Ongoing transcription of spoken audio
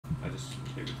this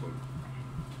hit record.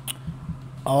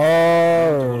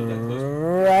 Alrighty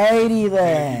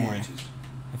then.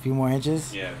 A few more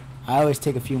inches. Yeah. I always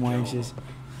take a few more inches.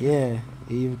 Yeah,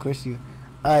 of course you.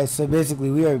 Alright, so basically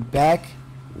we are back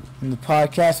in the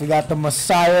podcast. We got the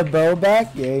Messiah bro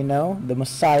back. You already know. The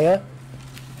Messiah.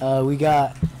 We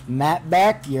got Matt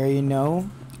back. You already know.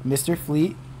 Mr.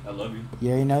 Fleet. I love you. You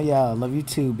already know. Yeah, I love you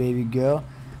too, baby girl.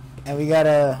 And we got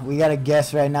a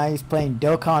guest right now. He's playing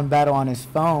Dokkan Battle on his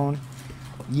phone.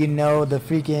 You know, the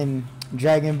freaking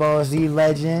Dragon Ball Z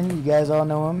legend. You guys all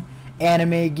know him.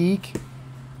 Anime geek.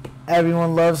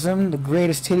 Everyone loves him. The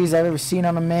greatest titties I've ever seen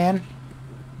on a man.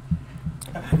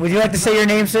 Would you like to say your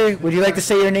name, sir? Would you like to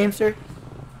say your name, sir?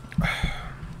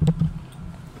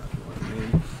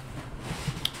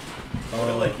 Hold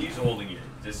it like he's holding it.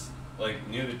 Just like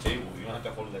near the table. You don't have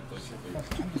to hold it that close to your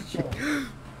face. I'm just chilling.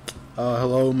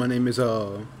 Hello, my name is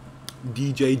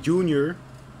DJ Junior.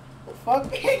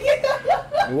 Fuck.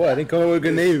 What? I didn't come up with a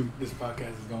good name. This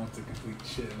podcast is going to complete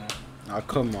shit now. Oh,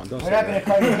 come on, don't We're say not gonna that.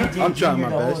 call you DJ I'm trying Junior my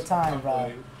the whole best. time,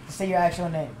 bro. Just say your actual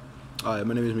name. Alright,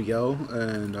 my name is Miguel,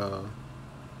 and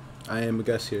I am a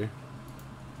guest here,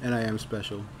 and I am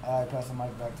special. Alright, pass the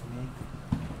mic back to me.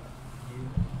 You.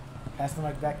 Pass the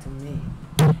mic back to me.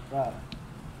 Bro.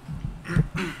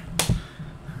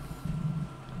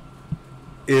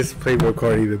 Is Playboy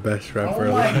Cardi the best rapper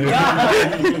Oh my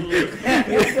alive?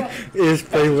 god! Is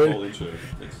Playboy? Whole intro.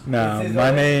 Nah,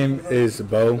 my name is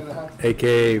Bo, We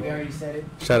aka already said it.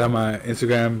 shout out my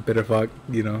Instagram, bitterfuck,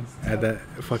 you know, add that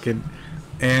fucking,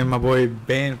 and my boy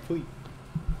Ban Fleet.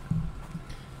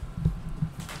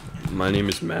 My name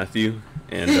is Matthew,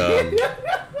 and I'm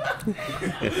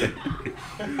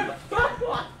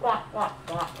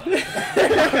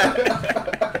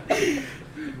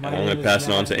gonna pass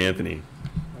it on to Anthony.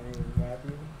 My name is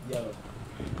Matthew. Yo.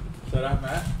 Shout out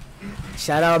Matt.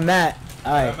 Shout out Matt.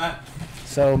 Alright. Matt.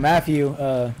 So Matthew,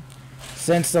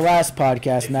 since the last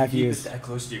podcast, Matthew's that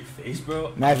close to your face,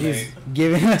 bro. Matthew's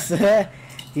giving us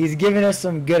he's giving us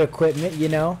some good equipment, you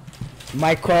know.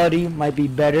 Mic quality might be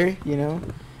better, you know.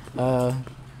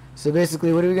 So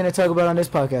basically, what are we gonna talk about on this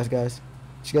podcast, guys?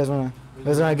 You guys wanna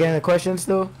get into questions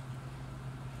still?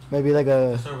 Maybe like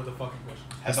a Start with the fucking question.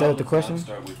 How start with about the let's question? not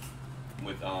start with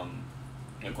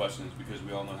the questions because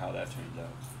we all know how that turns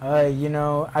out. you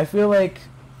know, I feel like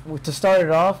to start it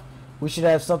off, we should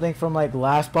have something from like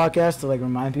last podcast to like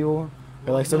remind people,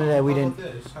 or like something that we didn't.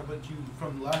 How about you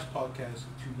from the last podcast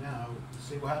to now?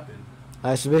 Say what happened.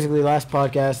 So basically, last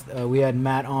podcast we had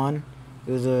Matt on.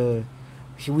 It was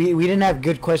we didn't have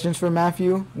good questions for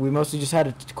Matthew. We mostly just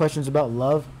had questions about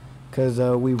love, cause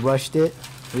we rushed it.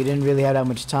 We didn't really have that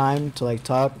much time to like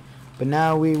talk. But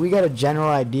now we got a general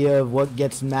idea of what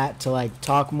gets Matt to like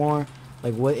talk more,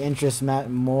 like what interests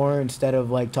Matt more instead of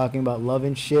like talking about love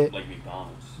and shit. Like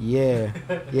McDonald's. Yeah,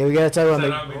 yeah, we gotta talk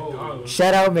about McDonald's.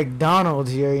 shout out McDonald's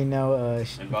here. You know.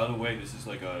 And by the way, this is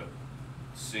like a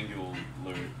singular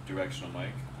directional mic.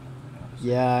 I don't really know how to say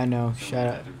Yeah, I know. it. So Shout we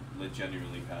out. had to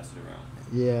genuinely pass it around.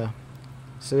 Yeah.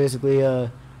 So basically,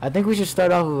 I think we should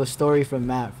start off with a story from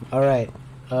Matt. All right.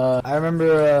 I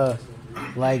remember,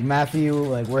 like Matthew,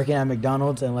 like working at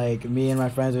McDonald's, and like me and my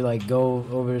friends would like go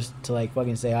over to like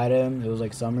fucking say hi to him. It was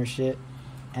like summer shit,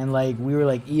 and like we were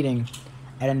like eating,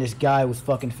 and then this guy was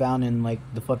fucking found in like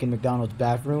the fucking McDonald's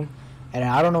bathroom, and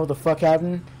I don't know what the fuck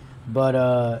happened, but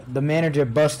the manager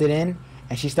busted in.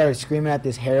 And she started screaming at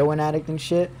this heroin addict and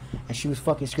shit. And she was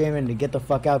fucking screaming to get the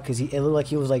fuck out because it looked like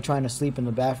he was like trying to sleep in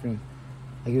the bathroom.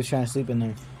 Like he was trying to sleep in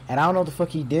there. And I don't know what the fuck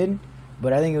he did,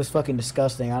 but I think it was fucking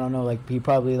disgusting. I don't know, like he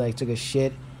probably like took a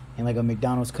shit in like a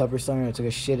McDonald's cup or something, or took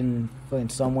a shit in fucking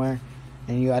somewhere.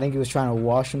 And I think he was trying to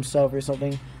wash himself or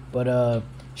something. But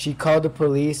she called the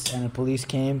police, and the police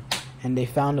came, and they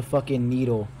found a fucking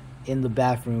needle in the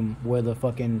bathroom where the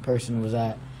fucking person was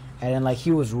at. And then, like, he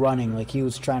was running. Like, he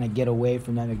was trying to get away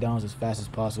from that McDonald's as fast as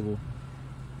possible.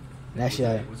 That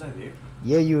shit. Was I there?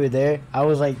 Yeah, you were there. I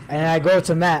was like, and I go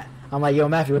to Matt. I'm like, yo,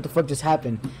 Matthew, what the fuck just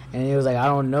happened? And he was like, I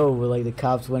don't know. But, like, the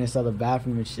cops went and saw the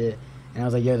bathroom and shit. And I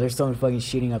was like, yo, there's someone fucking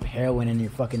shooting up heroin in your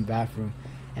fucking bathroom.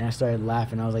 And I started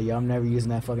laughing. I was like, yo, I'm never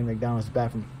using that fucking McDonald's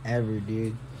bathroom ever,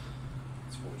 dude.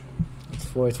 It's 420. It's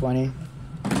 420.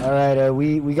 All right,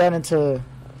 we got into,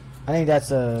 I think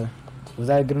that's was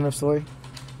that a good enough story?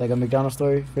 Like a McDonald's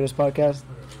story for this podcast?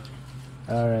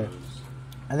 Alright.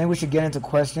 I think we should get into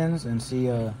questions and see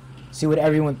what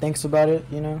everyone thinks about it,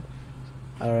 you know?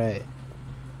 Alright.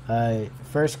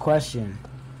 First question.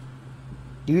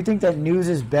 Do you think that news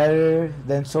is better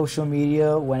than social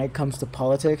media when it comes to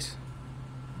politics?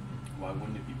 Why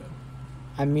wouldn't it be better?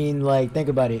 I mean, like, think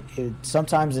about it.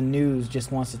 Sometimes the news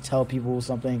just wants to tell people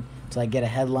something to, like, get a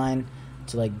headline.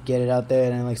 to like get it out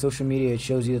there, and like social media, it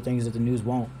shows you the things that the news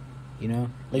won't. You know,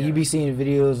 like Yeah. you be seeing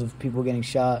videos of people getting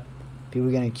shot, people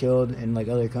getting killed in like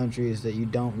other countries that you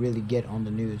don't really get on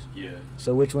the news. Yeah.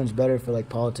 So which one's better for like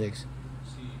politics?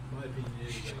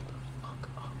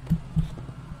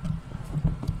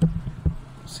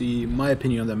 See, my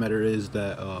opinion on that matter is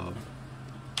that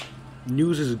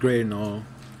news is great and all,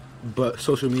 but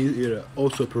social media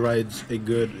also provides a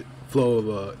good flow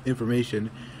of information.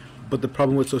 But the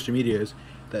problem with social media is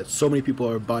that so many people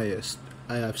are biased.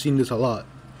 I have seen this a lot.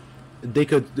 They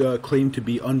could claim to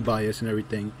be unbiased and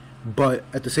everything, but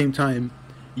at the same time,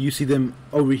 you see them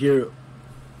over here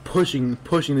pushing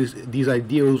these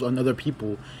ideals on other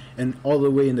people, and all the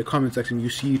way in the comment section you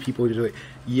see people just like,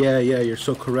 yeah, you're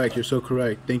so correct,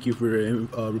 thank you for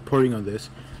reporting on this.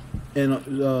 And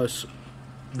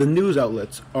the news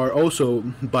outlets are also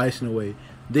biased in a way.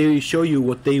 They show you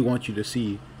what they want you to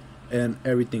see and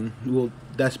everything. Well,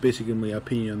 that's basically my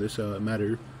opinion on this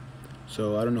matter.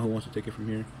 So I don't know who wants to take it from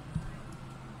here.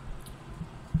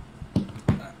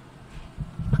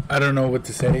 I don't know what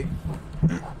to say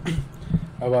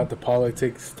about the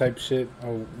politics type shit.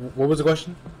 Oh, what was the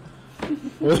question?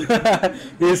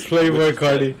 Is Playboy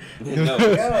Cardi? No,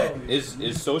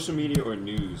 is social media or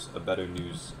news a better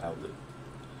news outlet?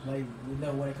 Like,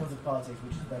 no, when it comes to politics,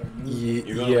 which is better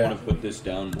You're gonna want to put this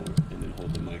down more and then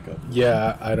hold the mic up.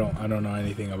 Yeah, I don't know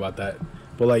anything about that.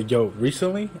 But like, yo,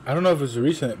 recently, I don't know if it was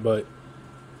recent, but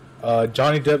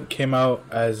Johnny Depp came out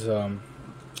as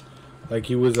like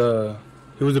he was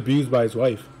abused by his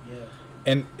wife. Yeah.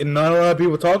 And not a lot of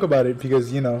people talk about it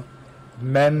because, you know,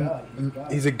 men, He's a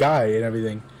guy. he's a guy and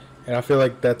everything. And I feel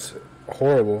like that's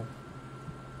horrible.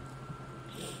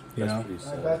 You know? Pretty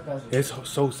sad. It's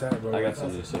so sad, bro. I got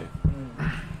something to say.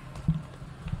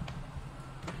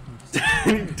 What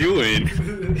are you doing?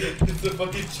 It's the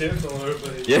fucking chips all over the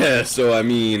place. Yeah, so I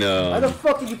mean, Why the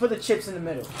fuck did you put the chips in the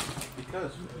middle?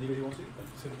 Because anybody wants to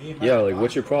eat them. yeah, like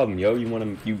what's your problem, yo? You want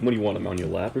him? What do you want him on your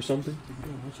lap or something?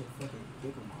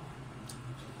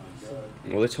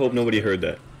 Well, let's hope nobody heard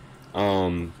that.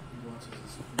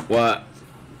 Well,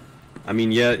 I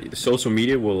mean, yeah, social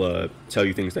media will tell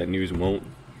you things that news won't,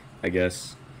 I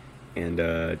guess, and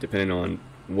depending on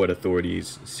what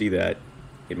authorities see that,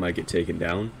 it might get taken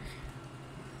down.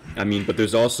 I mean, but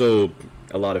there's also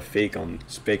a lot of fake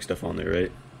stuff on there,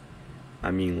 right?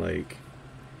 I mean, like,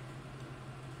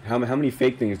 how many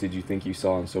fake things did you think you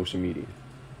saw on social media?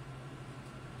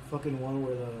 Fucking one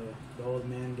where the old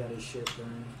man got his shit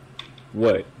burned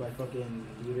What? by fucking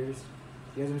looters.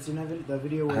 You guys haven't seen that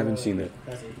video? Where, I haven't seen that.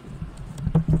 That's it.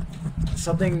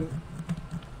 Something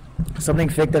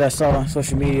fake that I saw on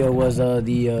social media was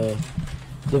the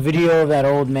video of that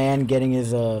old man getting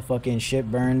his fucking shit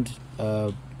burned.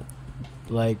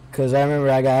 Like, cause I remember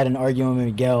I had an argument with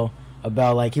Miguel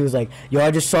about, like, he was like, yo,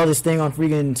 I just saw this thing on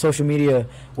freaking social media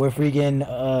where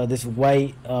freaking this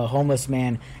white homeless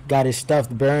man got his stuff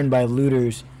burned by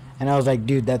looters, and I was like,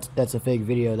 dude, that's a fake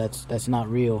video. That's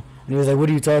not real. And he was like, what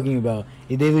are you talking about?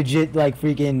 They legit like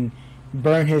freaking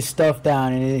burn his stuff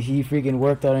down, and he freaking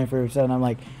worked on it for himself. And I'm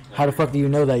like, how the fuck do you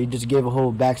know that? You just gave a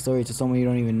whole backstory to someone you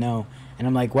don't even know. And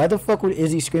I'm like, why the fuck would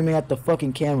Izzy screaming at the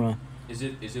fucking camera? Is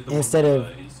it the Instead one of-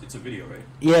 it's a video, right?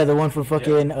 Yeah, the one from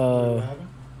fucking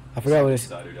I forgot what it's.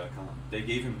 Insider.com. They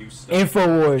gave him new stuff.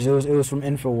 Infowars. It was from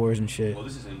Infowars and shit. Well,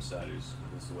 this is Insiders.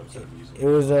 That's the website I'm using. It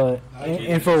was They gave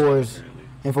him Infowars. stuff,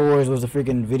 apparently. Infowars was a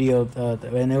freaking video,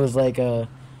 and it was like it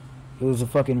was a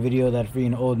fucking video of that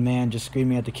freaking old man just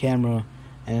screaming at the camera,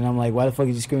 and I'm like, why the fuck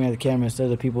is he screaming at the camera instead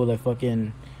of the people that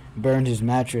fucking burned his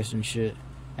mattress and shit?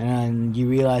 And then you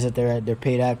realize that they're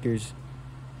paid actors,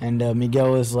 and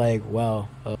Miguel was like, wow.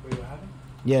 Wait, what happened?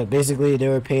 Yeah, basically they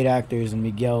were paid actors, and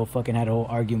Miguel fucking had a whole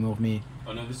argument with me.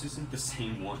 Oh no, this isn't the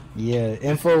same one. Yeah,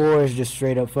 Infowars just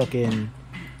straight up fucking.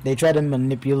 They try to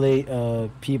manipulate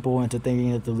people into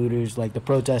thinking that the looters, like the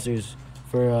protesters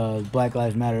for Black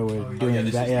Lives Matter, were doing yeah,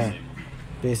 this that. is the Yeah, same one.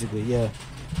 basically, yeah.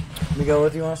 Miguel,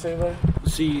 what do you want to say about it?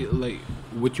 See, like,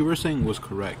 what you were saying was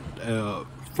correct.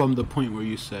 From the point where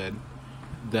you said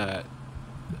that,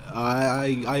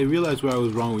 I realized where I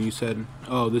was wrong when you said,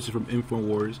 oh, this is from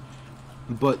Infowars.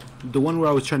 But the one where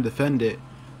I was trying to defend it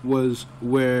was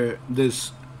where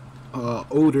this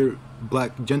older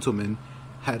black gentleman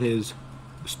had his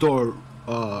store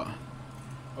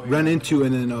ran into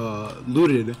and then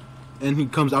looted, and he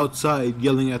comes outside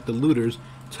yelling at the looters,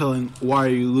 telling, why are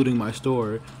you looting my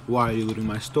store? Why are you looting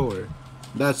my store?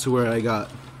 That's where I got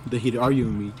the heated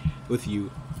argument with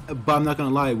you. But I'm not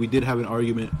gonna lie, we did have an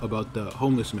argument about the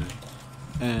homeless man,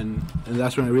 and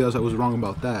that's when I realized I was wrong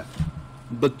about that.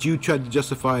 But you tried to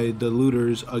justify the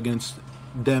looters against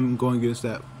them going against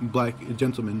that black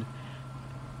gentleman,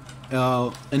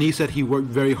 and he said he worked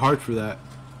very hard for that,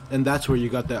 and that's where you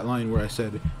got that line where I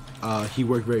said he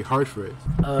worked very hard for it.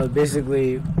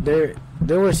 Basically, there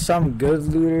were some good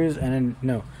looters, and then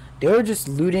no, they were just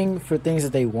looting for things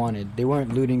that they wanted. They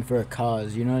weren't looting for a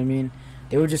cause. You know what I mean?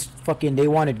 They were just fucking. They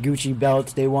wanted Gucci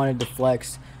belts. They wanted to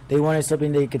flex. They wanted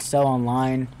something they could sell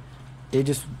online. They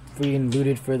just freaking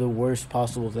looted for the worst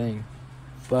possible thing.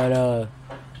 But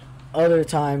other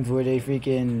times where they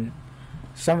freaking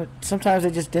sometimes they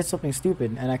just did something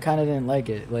stupid, and I kind of didn't like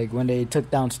it. Like when they took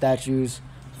down statues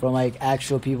from like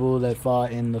actual people that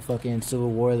fought in the fucking Civil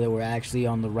War that were actually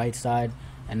on the right side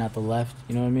and not the left.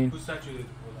 You know what I mean? Whose statue did they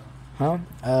pull down?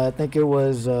 Huh? I think it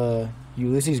was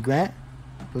Ulysses Grant.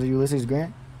 Was it Ulysses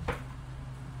Grant?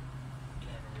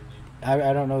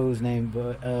 I don't know his name,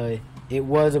 but it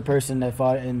was a person that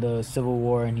fought in the Civil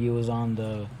War, and he was on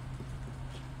the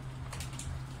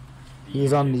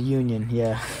Union,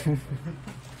 yeah.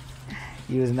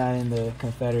 He was not in the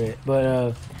Confederate,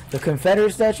 but the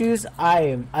Confederate statues,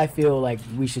 I feel like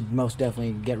we should most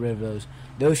definitely get rid of those.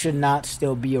 Those should not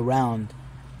still be around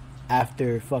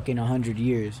after fucking 100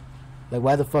 years. Like,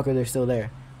 why the fuck are they still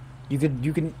there? You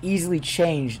can easily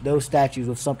change those statues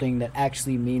with something that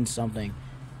actually means something,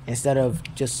 instead of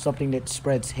just something that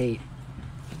spreads hate.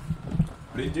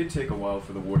 But it did take a while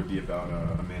for the war to be about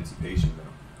emancipation, though.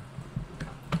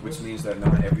 Which means that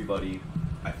not everybody...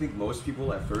 I think most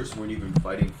people at first weren't even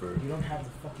fighting for... You don't have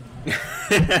the fucking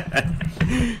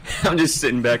mic. I'm just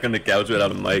sitting back on the couch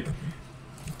without a mic.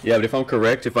 Yeah, but if I'm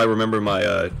correct, if I remember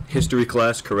my history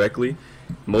class correctly,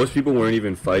 most people weren't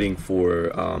even fighting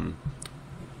for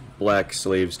black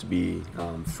slaves to be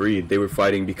freed. They were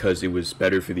fighting because it was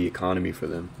better for the economy for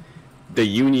them. The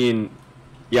Union...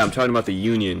 Yeah, I'm talking about the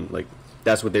Union, like,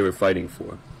 that's what they were fighting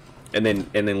for. And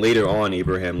then later on,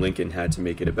 Abraham Lincoln had to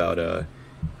make it about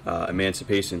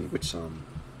emancipation, which,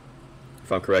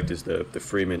 if I'm correct, is the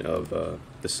freeing of the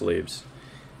slaves.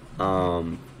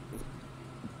 But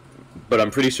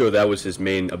I'm pretty sure that was his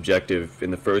main objective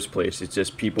in the first place. It's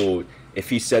just people. If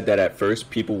he said that at first,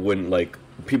 people wouldn't like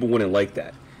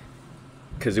that,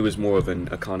 because it was more of an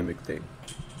economic thing,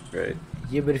 right?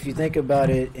 Yeah, but if you think about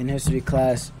it, in history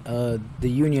class, the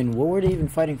Union, what were they even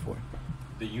fighting for?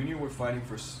 The Union were fighting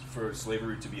for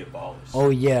slavery to be abolished. Oh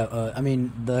yeah, I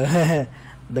mean the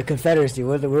the Confederacy.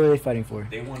 What were they fighting for?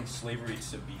 They wanted slavery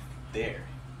to be there.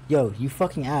 Yo, you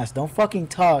fucking ass! Don't fucking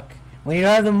talk when you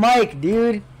don't have the mic,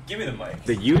 dude. Give me the mic.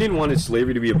 The Union wanted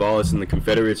slavery to be abolished, and the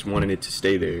Confederates wanted it to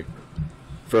stay there,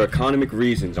 for economic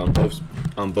reasons on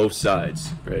both sides,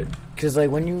 right? Because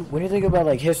like when you think about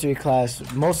like history class,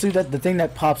 mostly the thing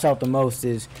that pops out the most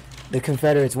is the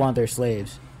Confederates want their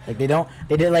slaves. Like they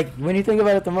did like when you think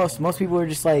about it the most people are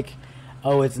just like,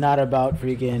 oh, it's not about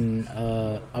freaking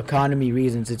economy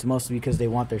reasons. It's mostly because they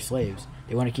want their slaves.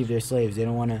 They want to keep their slaves. They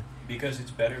don't want to. Because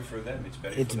it's better for them.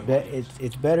 It's better.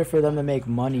 It's better for them to make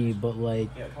money, but like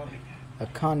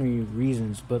economy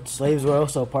reasons. But slaves were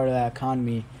also part of that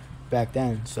economy back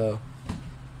then. So,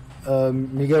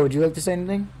 Miguel, would you like to say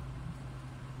anything?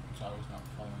 I was not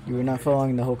following. You were not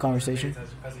following the whole conversation.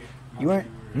 You weren't.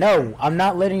 No, I'm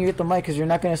not letting you get the mic because you're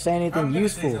not going to say anything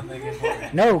useful.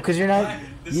 No, because you're not.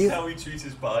 This is how he treats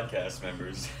his podcast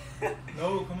members.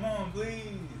 No, come on,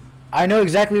 please. I know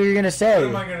exactly what you're going to say. What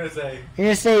am I going to say? You're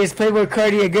going to say, is Playboy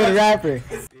Cardi a good rapper?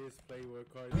 Is Playboy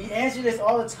Cardi? We answer this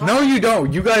all the time. No, you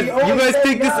don't. You guys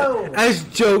think no. this as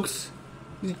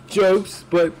jokes,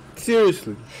 but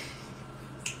seriously.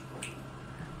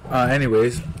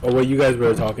 Anyways, what you guys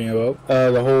were talking about?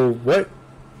 The whole what?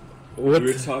 What? We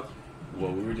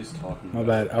were just talking. My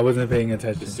about bad. I wasn't paying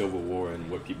attention. the Civil War and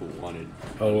what people wanted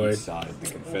Oh, on wait. each side,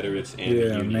 the Confederates and the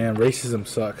Yeah, Union. man, racism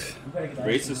sucks.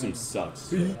 Racism sucks.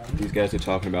 These guys are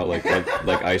talking about like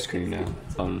ice cream now.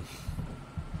 This man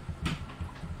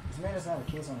doesn't have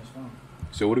a case on his phone.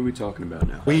 So what are we talking about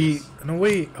now? Wait,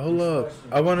 hold up.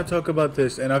 I want to talk about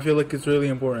this, and I feel like it's really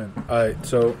important. Alright,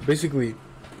 so basically,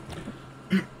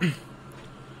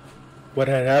 what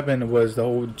had happened was the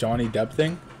whole Johnny Depp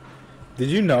thing. Did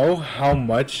you know how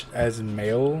much as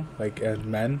men,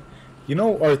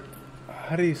 or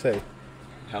how do you say?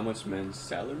 How much men's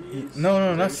salary is?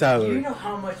 No, not Do salary. you know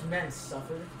how much men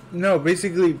suffer? No,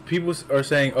 basically, people are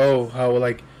saying, oh, how,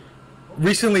 like,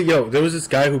 recently, there was this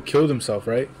guy who killed himself,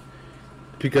 right?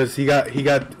 Because he got,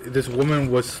 this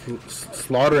woman was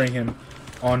slaughtering him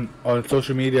on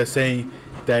social media saying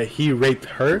that he raped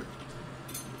her,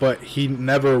 but he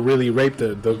never really raped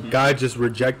her. The guy just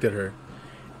rejected her.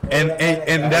 And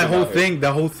that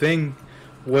whole thing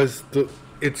was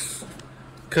it's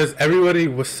because everybody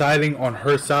was siding on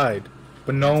her side,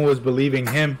 but no one was believing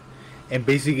him, and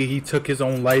basically he took his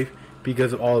own life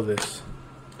because of all of this.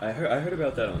 I heard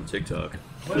about that on TikTok.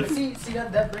 But see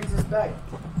that brings us back.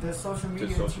 The social media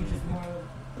social teaches media. more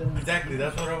than Exactly,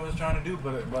 that's what I was trying to do,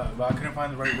 but I couldn't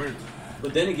find the right words.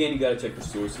 But then again, you gotta check the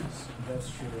sources. That's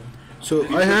true. So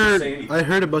People just say anything. I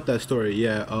heard about that story,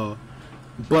 yeah.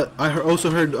 But I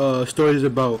also heard stories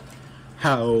about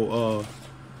how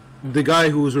the guy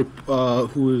who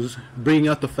was bringing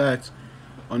out the facts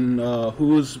on who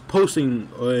was posting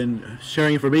and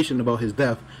sharing information about his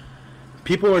death.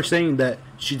 People are saying that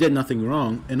she did nothing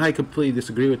wrong, and I completely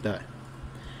disagree with that.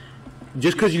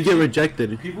 Just because you get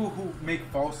rejected. People who make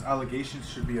false allegations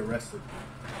should be arrested.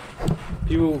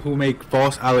 People who make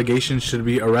false allegations should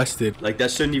be arrested. Like,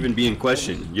 that shouldn't even be in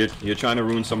question. You're trying to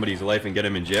ruin somebody's life and get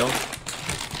him in jail?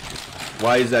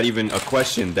 Why is that even a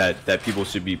question that people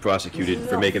should be prosecuted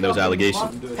for making those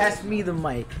allegations? Pass me the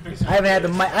mic. I haven't had the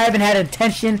mic. I haven't had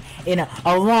attention in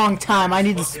a long time. I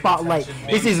need the spotlight.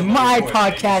 This is my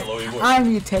podcast. I'm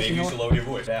the attention. lower your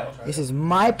voice. This is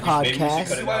my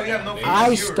podcast.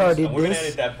 I started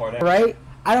this. Right?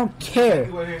 I don't care.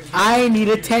 I need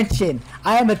attention.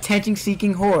 I am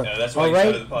attention-seeking whore. That's why all you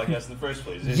right? started the podcast in the first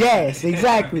place. Yes,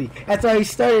 exactly. That's why we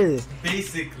started this.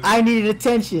 Basically. I needed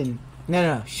attention.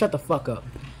 No, shut the fuck up.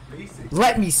 Basically.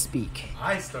 Let me speak.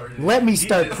 I started. Let me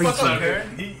start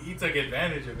preaching. He took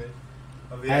advantage of it.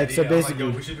 Of the Alright, idea. so I'm basically-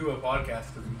 like, yo, we should do a podcast.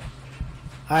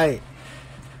 Alright.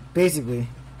 Basically,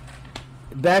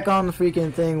 back on the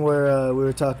freaking thing where we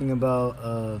were talking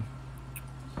about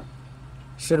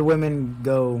should women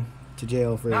go to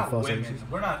jail for Not false women.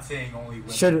 allegations? We're not saying only women.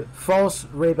 Should false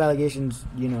rape allegations,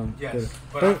 Yes, go?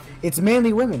 but But it's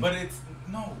mainly women. But it's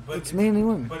no. But It's mainly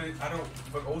women. But I don't.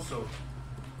 But also,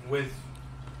 we're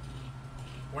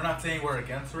not saying we're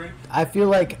against rape. I feel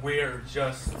like We're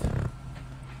just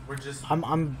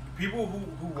I'm people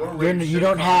who were you're, raped. you should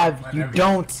don't come have out and you everything.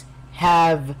 don't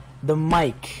have the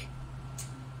mic.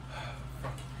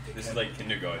 This is like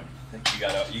kindergarten.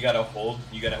 You gotta hold.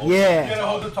 Yeah. You gotta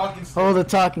hold the talking stick. Hold the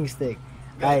talking stick.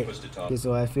 You gotta Alright. push the top. Okay,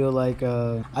 so I feel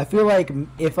like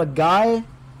if a guy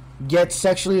gets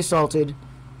sexually assaulted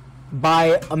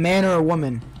by a man or a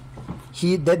woman,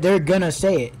 they're gonna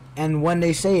say it, and when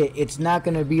they say it, it's not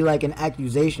gonna be like an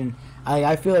accusation.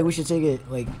 I feel like we should take it,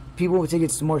 like, people would take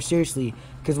it more seriously,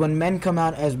 because when men come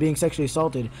out as being sexually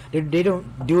assaulted, they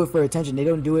don't do it for attention. They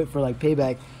don't do it for like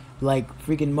payback, like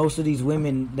freaking most of these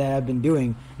women that have been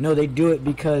doing. No, they do it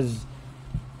because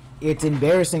it's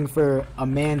embarrassing for a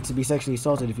man to be sexually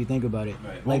assaulted, if you think about it.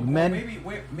 Right. Like Well, men.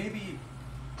 maybe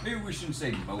we shouldn't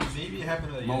say most. Maybe it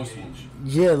happened at a most young age.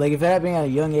 Yeah, like if it happened at a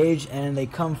young age and they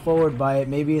come forward by it,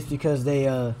 maybe it's because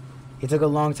it took a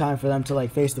long time for them to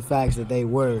like face the facts that they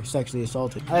were sexually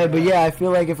assaulted. But yeah, I feel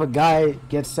like if a guy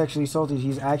gets sexually assaulted,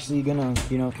 he's actually gonna,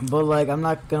 But like, I'm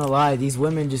not gonna lie, these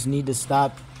women just need to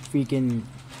stop freaking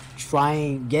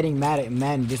getting mad at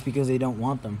men just because they don't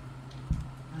want them.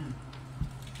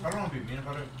 I don't want to be mean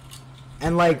about it.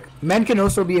 And like, men can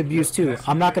also be abused too.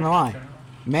 I'm not gonna lie.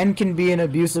 Men can be in an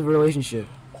abusive relationship.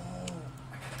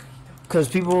 Cause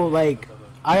people like,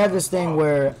 I have this thing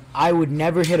where I would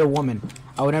never hit a woman.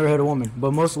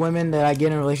 But most women that I get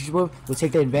in a relationship with will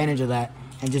take the advantage of that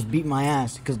and just beat my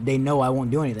ass because they know I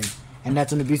won't do anything. And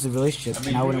that's an abusive relationship,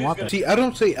 and I wouldn't want that. See, I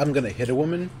don't say I'm gonna hit a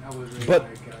woman, but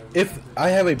if I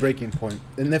have a breaking point,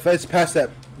 and if it's past that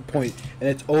point and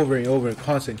it's over and over and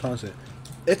constant,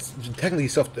 it's technically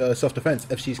self-defense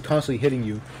if she's constantly hitting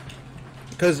you.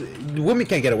 Because women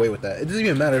can't get away with that. It doesn't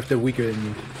even matter if they're weaker than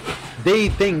you. They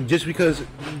think just because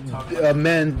a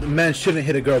man shouldn't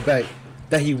hit a girl back,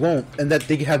 that he won't, and that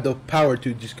they have the power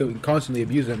to just constantly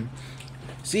abuse him.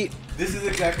 See, This is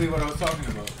exactly what I was talking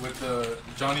about with the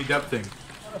Johnny Depp thing.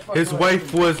 His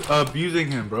wife was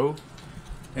abusing him, bro,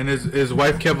 and his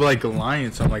wife kept like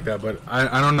lying, something like that. But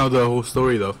I don't know the whole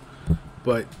story though.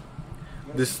 But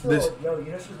this Yo, you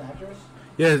know she's an actress?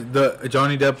 yeah, the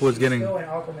Johnny Depp was getting Still in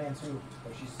Aquaman too.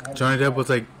 Johnny Depp was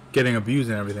like getting abused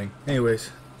and everything. Anyways,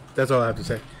 that's all I have to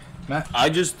say. Matt? I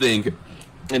just think,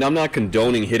 and I'm not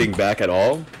condoning hitting back at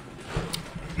all,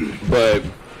 but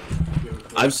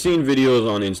I've seen videos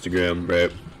on Instagram,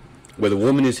 right, where the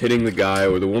woman is hitting the guy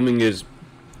or the woman is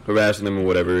harassing them or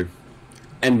whatever,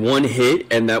 and one hit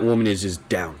and that woman is just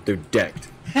down. They're decked.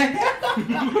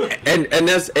 and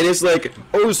it's like,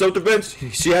 oh, self-defense,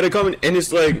 she had it coming, and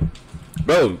it's like,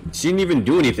 bro, she didn't even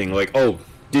do anything. Like, oh,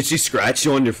 did she scratch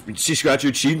you she scratch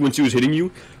your cheek when she was hitting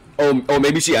you? Oh,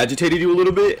 maybe she agitated you a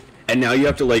little bit, and now you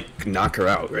have to like knock her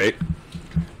out, right?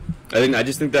 I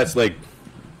just think that's like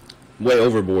way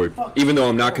overboard. Even though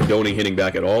I'm not condoning hitting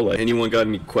back at all. Like, anyone got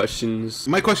any questions?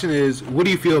 my question is, what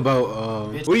do you feel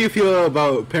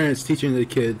about parents teaching their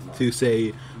kids to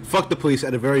say fuck the police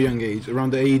at a very young age,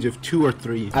 around the age of 2 or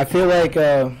 3. I feel like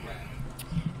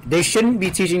they shouldn't be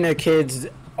teaching their kids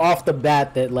off the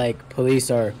bat that like police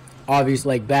are obviously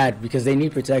like bad because they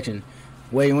need protection.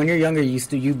 When you're younger,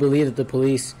 you believe that the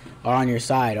police are on your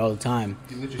side all the time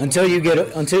until you get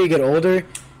older,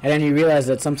 and then you realize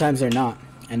that sometimes they're not,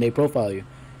 and they profile you.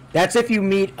 That's if you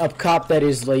meet a cop that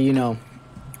is like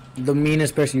the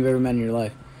meanest person you've ever met in your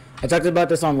life. I talked about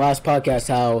this on last podcast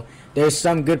how there's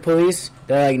some good police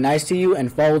that are like nice to you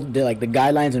and follow the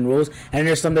guidelines and rules, and then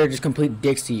there's some that are just complete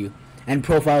dicks to you and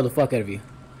profile the fuck out of you.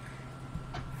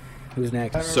 Who's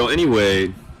next? So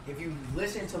anyway, If you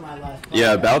listen to my last podcast,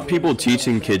 yeah, about people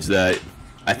teaching kids that,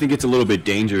 I think it's a little bit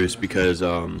dangerous because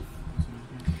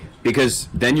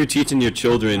then you're teaching your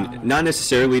children not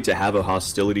necessarily to have a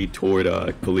hostility toward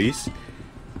police,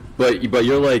 but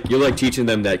you're like teaching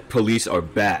them that police are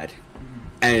bad,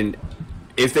 and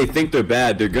if they think they're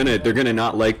bad, they're gonna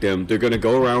not like them. They're gonna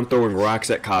go around throwing rocks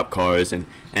at cop cars, and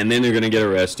then they're gonna get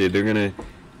arrested. They're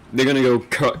gonna go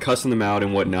cussing them out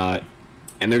and whatnot,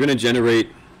 and they're gonna generate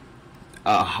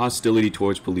hostility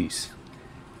towards police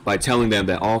by telling them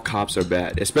that all cops are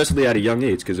bad, especially at a young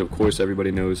age, because of course everybody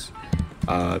knows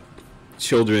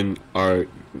children are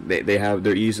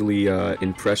they're easily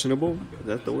impressionable. Is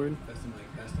that the word?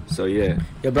 So yeah.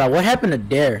 Yo, bro, what happened to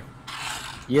D.A.R.E?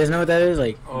 You guys know what that is?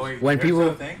 Like when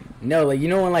people no, like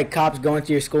when like cops go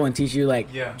into your school and teach you like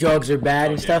drugs are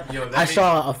bad and stuff. Yo, I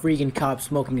saw a freaking cop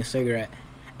smoking a cigarette.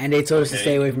 And they told us to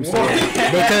stay away from cigarettes.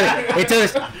 They told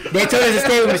us to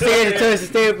stay away from cigarettes. They told us to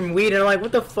stay away from weed. And I'm like,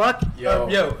 what the fuck? Yo,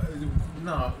 wait,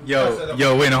 no,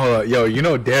 hold up.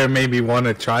 Yo, D.A.R.E made me want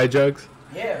to try drugs.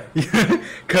 Yeah.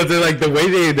 Cause they're like the way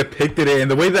they depicted it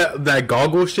and the way that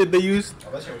goggle shit they used.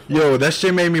 Yo, that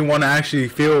shit made me want to actually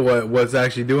feel what's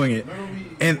actually doing it.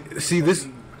 And see this.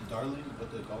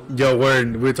 Yo,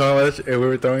 we're talking about this and we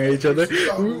were throwing at each other.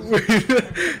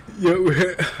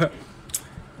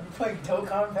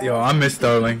 Yo, I miss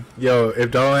Darling. Yo, if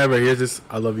Darling ever hears this,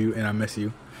 I love you and I miss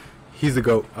you. He's the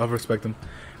GOAT. I'll respect him.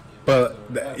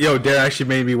 But D.A.R.E actually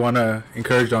made me want to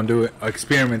encourage on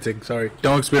experimenting. Sorry,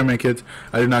 don't experiment, kids.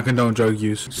 I do not condone drug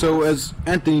use. So as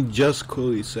Anthony just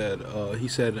clearly said, he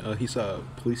said he saw a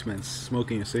policeman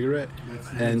smoking a cigarette,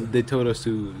 and they told us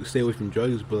to stay away from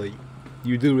drugs. But like,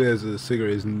 you do realize a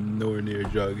cigarette is nowhere near a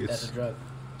drug. That's a drug.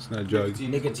 It's not a drug.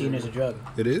 Nicotine is a drug.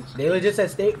 It is. They legit said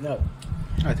stay. No.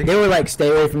 I think They were like stay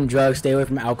away from drugs, stay away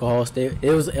from alcohol. It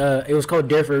was called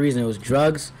D.A.R.E for a reason. It was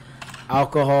drugs,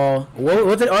 alcohol.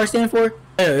 What did R stand for?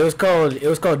 Yeah, it was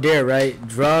called D.A.R.E, right?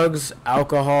 Drugs,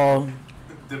 alcohol.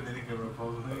 Dominican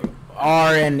Republic.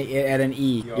 R and an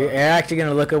E. You're actually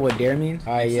gonna look up what D.A.R.E means?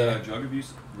 It's Yeah. drug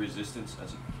abuse resistance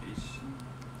education.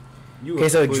 Okay,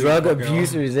 so drug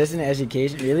abuse resistant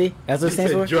education. Really? That's what it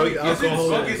stands for? drug,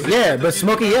 alcohol. Yeah, but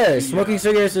smoking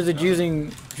cigarettes is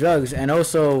abusing drugs, and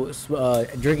also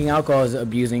drinking alcohol is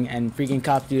abusing, and freaking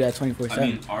cops do that 24/7. I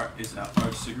mean, are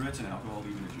cigarettes and alcohol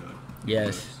even a drug?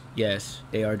 Yes,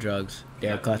 they are drugs. They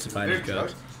are classified as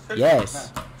drugs. They're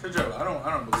Yes. It's a joke. I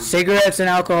don't believe. Cigarettes and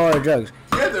alcohol are drugs.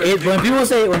 When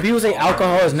people say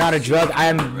alcohol is not a drug,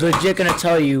 I'm legit gonna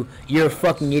tell you you're a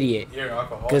fucking idiot. You're an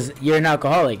alcoholic. Because you're an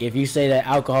alcoholic. If you say that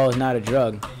alcohol is not a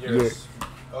drug,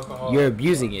 alcoholic. you're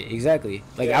abusing it. Exactly.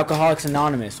 Like Alcoholics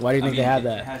Anonymous. Why do you think they have It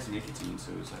that? has nicotine,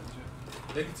 so is that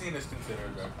a drug? Nicotine is considered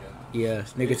a drug. Yeah.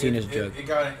 Yes, nicotine is a drug.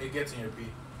 It gets in your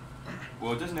pee.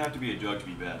 Well, it doesn't have to be a drug to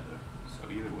be bad, though. So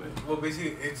either way. Well,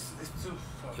 basically, it's too.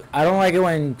 I don't like it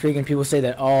when freaking people say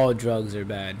that all drugs are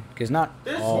bad, because not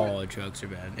all drugs are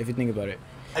bad. If you think about it,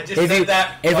 I just said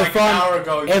that if like an hour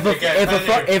ago.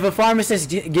 if a pharmacist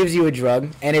gives you a drug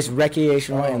and it's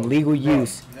recreational and legal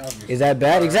use, is that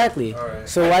bad? Exactly. Alright.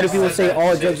 So why do people say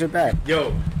all drugs are bad?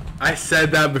 Yo, I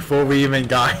said that before we even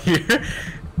got here.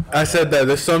 I said that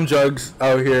there's some drugs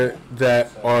out here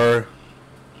that are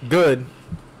good,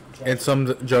 and some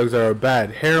drugs that are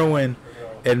bad. Heroin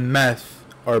and meth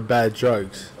are bad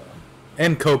drugs,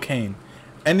 and cocaine.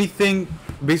 Anything,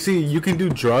 basically, you can do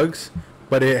drugs,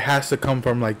 but it has to come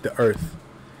from like the earth.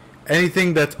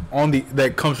 Anything that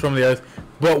comes from the earth,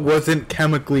 but wasn't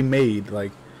chemically made,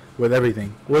 like with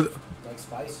everything. Like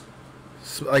spice.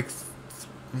 Like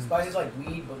Spice is like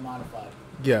weed but modified.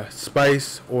 yeah,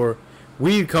 spice or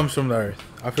weed comes from the earth.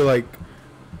 I feel like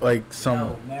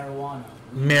some marijuana.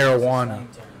 marijuana.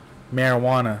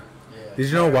 Marijuana. Yeah. Did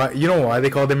you know why? You know why they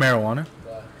called it marijuana?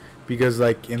 Because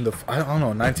like in the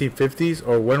 1950s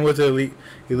or when was it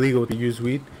illegal to use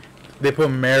weed? They put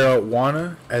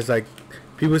marijuana as like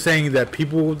people saying that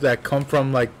people that come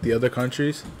from like the other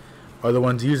countries are the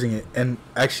ones using it. And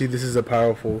actually, this is a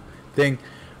powerful thing.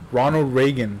 Ronald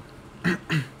Reagan,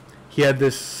 he had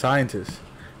this scientist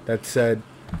that said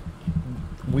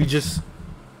we just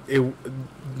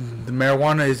the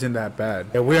marijuana isn't that bad.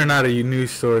 Yeah, we are not a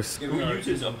news source. Who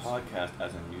uses a podcast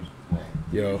as a news?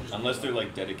 Yo. Unless they're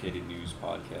like dedicated news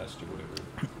podcasts or whatever.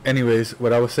 Anyways,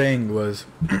 what I was saying was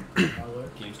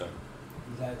Keemstar.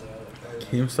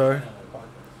 Keemstar.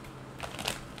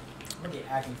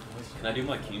 Can I do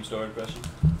my Keemstar impression?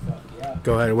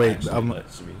 Go ahead. Wait, Actually,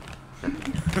 that's me.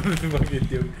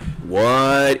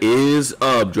 What is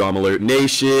up, Drama Alert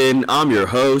Nation? I'm your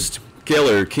host,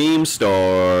 Killer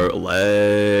Keemstar.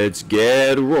 Let's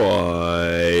get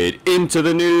right into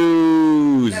the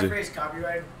news. That phrase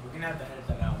copyrighted? We're gonna have to edit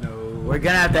that out. No. We're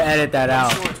gonna have to edit that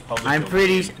out. Sure it's public I'm domain.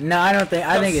 pretty. No, I don't think.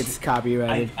 I think it's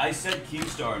copyrighted. I said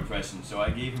Keemstar impression, so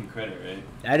I gave him credit, right?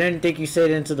 I didn't think you said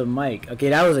it into the mic. Okay,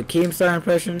 that was a Keemstar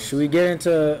impression. Should we get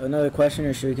into another question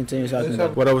or should we continue talking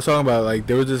about? What I was talking about, like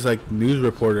there was this like news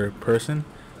reporter person.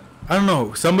 I don't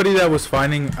know, somebody that was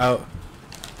finding out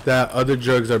that other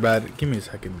drugs are bad. Give me a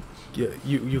second. Yeah,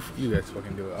 you guys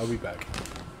fucking do it. I'll be back.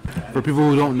 For people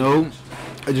who don't know,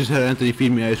 I just had Anthony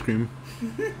feed me ice cream.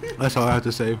 That's all I have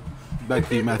to say. Back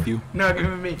to you, Matthew. No, give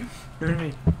it me. Give it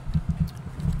me.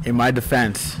 In my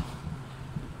defense,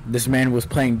 this man was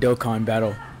playing Dokkan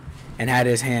Battle and had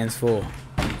his hands full.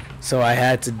 So I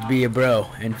had to be a bro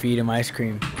and feed him ice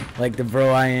cream. Like the bro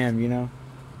I am, you know?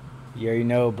 You already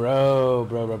know, bro.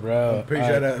 I'm pretty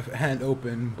sure I had a hand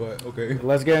open, but okay.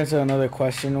 Let's get into another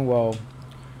question while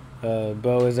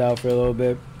Bo is out for a little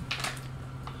bit.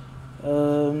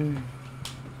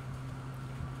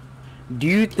 Do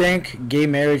you think gay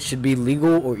marriage should be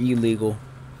legal or illegal?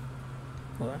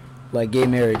 What? Like gay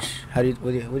marriage. What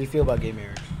do you feel about gay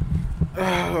marriage?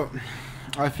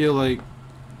 I feel like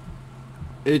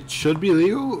it should be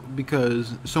legal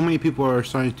because so many people are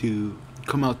starting to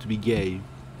come out to be gay.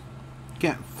 You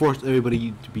can't force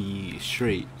everybody to be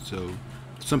straight, so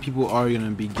some people are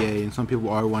gonna be gay and some people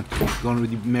are gonna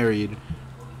be married,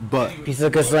 but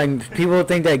Because like people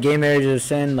think that gay marriage is a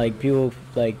sin. Like people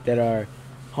like that are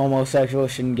homosexual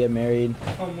shouldn't get married.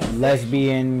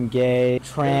 Lesbian, gay,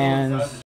 trans.